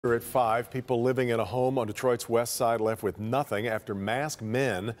At 5, people living in a home on Detroit's west side left with nothing after masked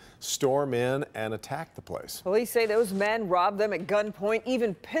men storm in and attack the place. Police say those men robbed them at gunpoint,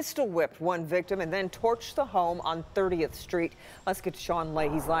 even pistol whipped one victim and then torched the home on 30th Street. Let's get to Sean Lay.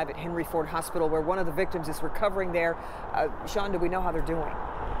 He's live at Henry Ford Hospital where one of the victims is recovering there. Sean, do we know how they're doing?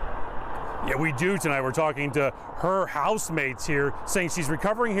 Yeah, we do tonight. We're talking to her housemates here, saying she's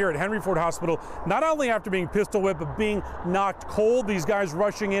recovering here at Henry Ford Hospital, not only after being pistol whipped, but being knocked cold. These guys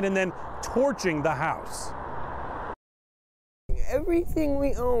rushing in and then torching the house. Everything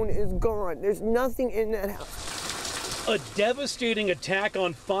we own is gone. There's nothing in that house. A devastating attack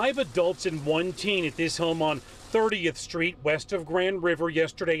on 5 adults and 1 teen at this home on 30th Street, west of Grand River,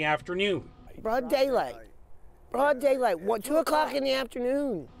 yesterday afternoon. Broad daylight. Broad daylight, 2 o'clock in the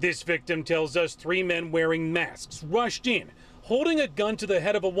afternoon. This victim tells us 3 men wearing masks rushed in, holding a gun to the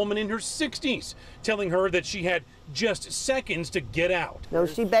head of a woman in her 60s, telling her that she had just seconds to get out. No,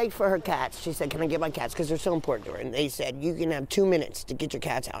 she begged for her cats. She said, can I get my cats? Because they're so important to her. And they said, you can have 2 minutes to get your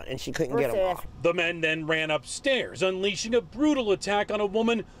cats out. And she couldn't get them off. The men then ran upstairs, unleashing a brutal attack on a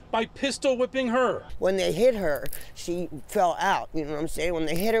woman by pistol whipping her. When they hit her, she fell out. You know what I'm saying? When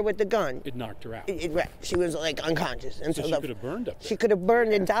they hit her with the gun, It knocked her out. She was like unconscious. And So she could have burned up there. She could have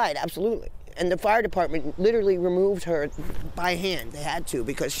burned and died, absolutely. And the fire department literally removed her by hand. They had to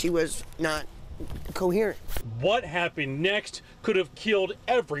because she was not coherent. What happened next could have killed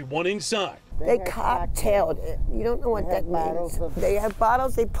everyone inside. They cocktailed it. You don't know what that means. They have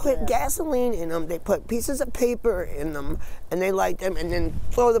bottles, they put gasoline in them, they put pieces of paper in them, and they light them and then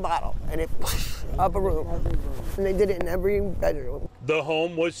throw the bottle, and it up a room. And they did it in every bedroom. The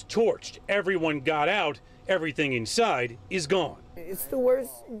home was torched. Everyone got out. Everything inside is gone. It's the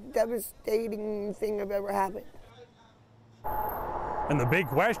worst devastating thing I've ever happened. And the big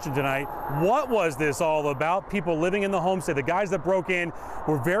question tonight, what was this all about? People living in the home say the guys that broke in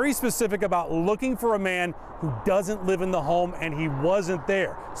were very specific about looking for a man who doesn't live in the home, and he wasn't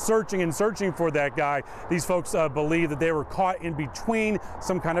there. Searching and searching for that guy. These folks believe that they were caught in between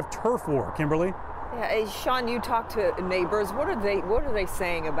some kind of turf war. Kimberly? Yeah, Sean, you talked to neighbors. What are they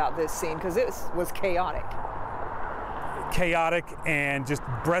saying about this scene? Because it was chaotic. Chaotic and just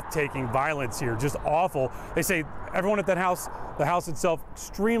breathtaking violence here, just awful. They say everyone at that house, the house itself,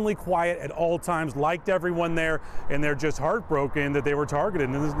 extremely quiet at all times, liked everyone there, and they're just heartbroken that they were targeted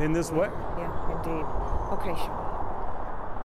in this way. Yeah, indeed. Okay, Sean.